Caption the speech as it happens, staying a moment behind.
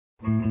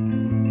Morning,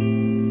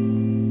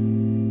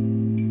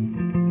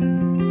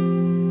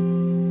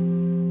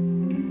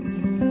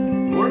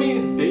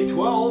 day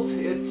 12.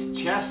 It's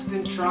chest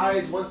and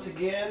tries once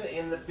again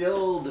in the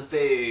build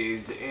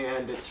phase,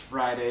 and it's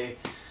Friday.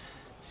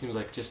 Seems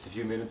like just a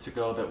few minutes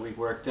ago that we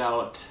worked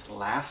out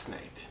last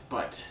night,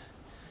 but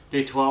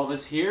day 12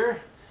 is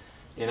here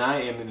and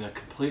I am in a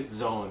complete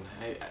zone.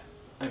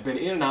 I've been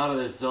in and out of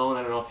this zone.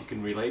 I don't know if you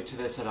can relate to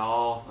this at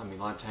all. I mean,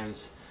 a lot of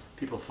times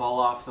people fall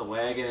off the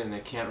wagon and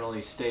they can't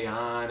really stay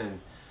on and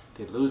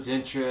they lose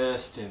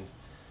interest, and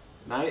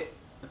a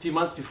few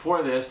months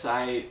before this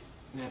I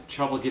had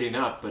trouble getting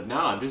up, but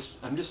now I'm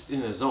just in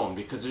the zone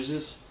because there's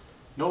just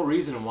no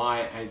reason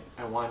why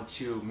I want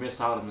to miss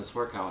out on this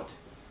workout,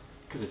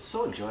 because it's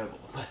so enjoyable.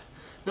 But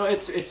no,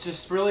 it's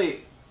just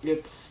really,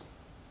 it's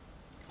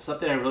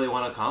something I really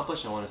want to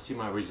accomplish. I want to see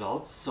my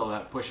results, so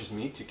that pushes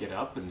me to get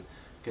up and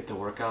get the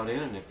workout in,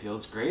 and it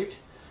feels great.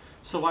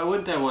 So why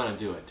wouldn't I want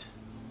to do it?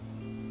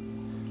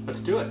 Let's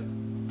do it.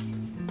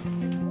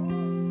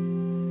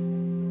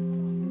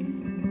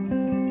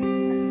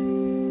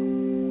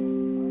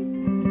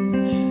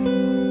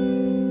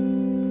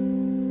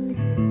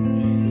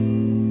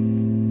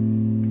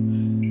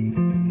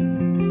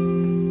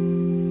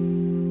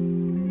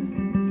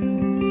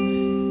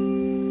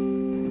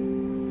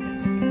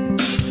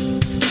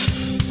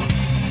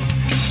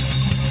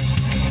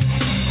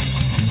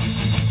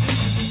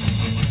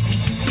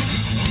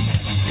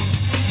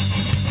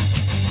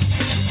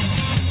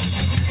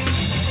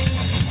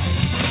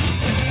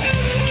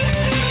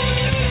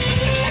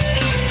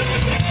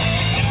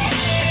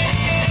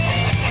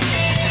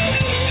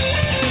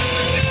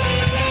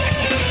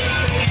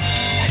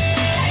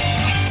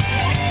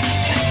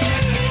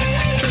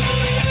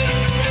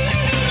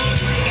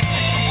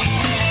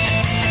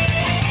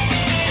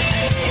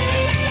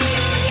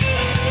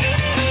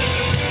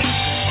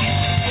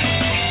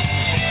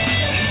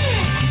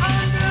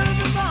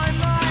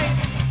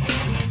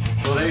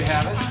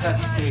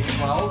 That's day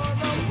 12.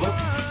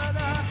 Whoops.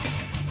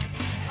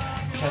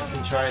 Test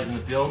and tries in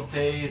the build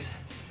phase.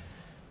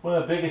 One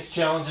of the biggest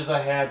challenges I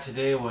had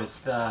today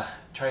was the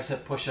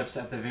tricep push-ups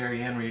at the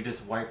very end, where you're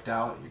just wiped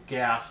out, you're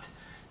gassed,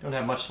 don't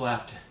have much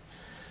left.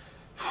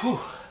 Whew.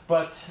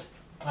 But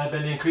I've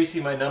been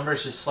increasing my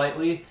numbers just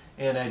slightly,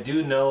 and I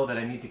do know that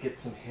I need to get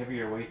some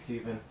heavier weights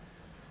even.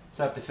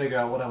 So I have to figure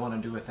out what I want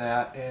to do with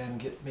that and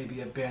get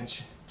maybe a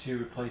bench to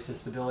replace the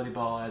stability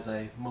ball as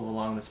I move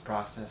along this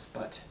process.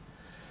 But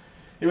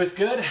it was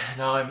good.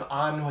 Now I'm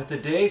on with the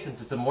day,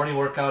 since it's the morning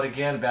workout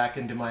again, back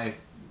into my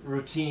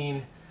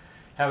routine.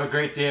 Have a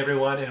great day,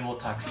 everyone, and we'll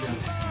talk soon.